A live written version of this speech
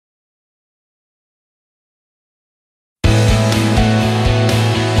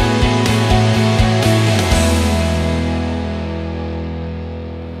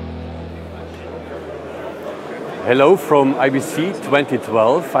Hello from IBC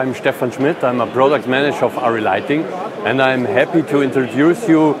 2012. I'm Stefan Schmidt. I'm a product manager of ARRI Lighting, and I'm happy to introduce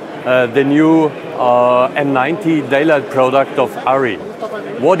you the new M90 daylight product of ARRI.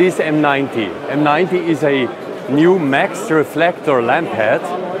 What is M90? M90 is a new max reflector lamp head.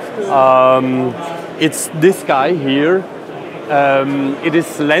 It's this guy here. It is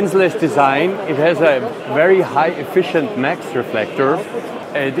lensless design. It has a very high efficient max reflector.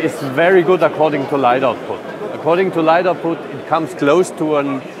 It is very good according to light output. According to light output, it comes close to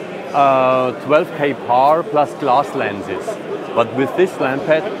an 12K par plus glass lenses. But with this lamp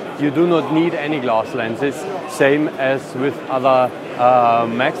head, you do not need any glass lenses, same as with other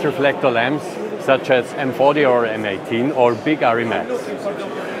max reflector lamps, such as M40 or M18 or big ARRI Max.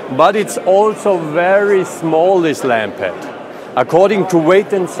 But it's also very small, this lamp head. According to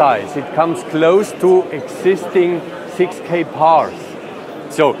weight and size, it comes close to existing 6K pars.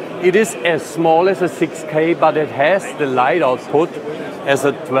 So it is as small as a 6K, but it has the light output as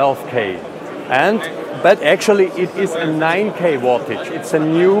a 12K. But actually it is a 9K wattage. It's a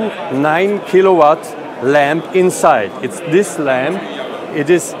new 9 kilowatt lamp inside. It's this lamp. It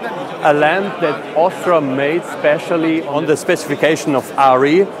is a lamp that Osram made specially on the specification of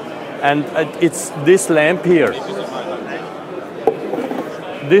ARRI, and it's this lamp here.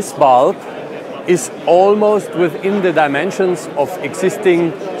 This bulb is almost within the dimensions of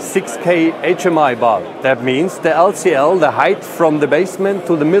existing 6K HMI bulb. That means the LCL, the height from the basement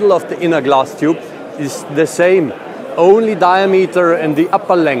to the middle of the inner glass tube, is the same. Only diameter and the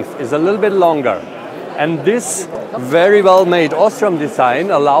upper length is a little bit longer. And this very well made Osram design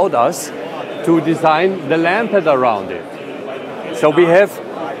allowed us to design the lamp head around it. So we have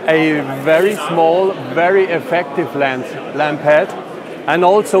a very small, very effective lamp head, and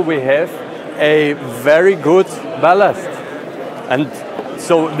also we have a very good ballast. And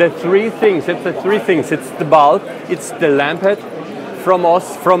so it's the three things. It's the bulb, it's the lamp head from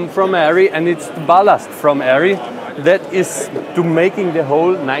ARRI, and it's the ballast from ARRI that is to making the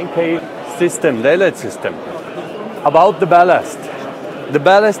whole 9K system, daylight system. About the ballast. The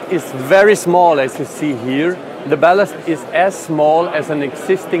ballast is very small, as you see here. The ballast is as small as an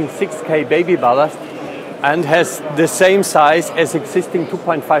existing 6K baby ballast and has the same size as existing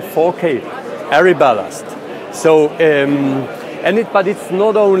 2.5 4K ARRI ballast. So, but it's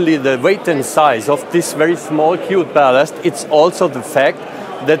not only the weight and size of this very small, cute ballast, it's also the fact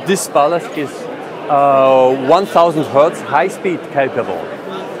that this ballast is 1000 Hertz high-speed capable.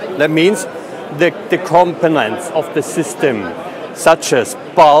 That means the components of the system, such as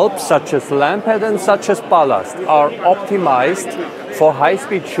bulb, such as lamp head, and such as ballast, are optimized for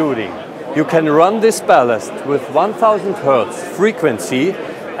high-speed shooting. You can run this ballast with 1000 Hertz frequency,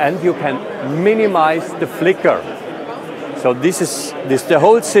 and you can minimize the flicker. So the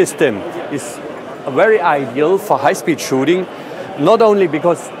whole system is very ideal for high-speed shooting, not only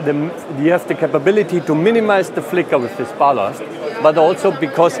because you have the capability to minimize the flicker with this ballast, but also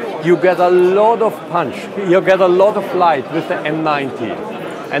because you get a lot of punch, you get a lot of light with the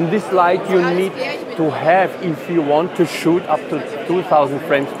M90. And this light you need to have if you want to shoot up to 2000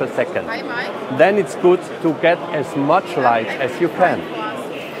 frames per second. Then it's good to get as much light as you can.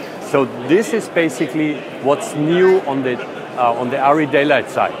 So this is basically what's new on the ARRI daylight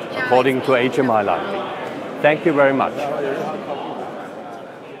side, according to HMI lighting. Thank you very much.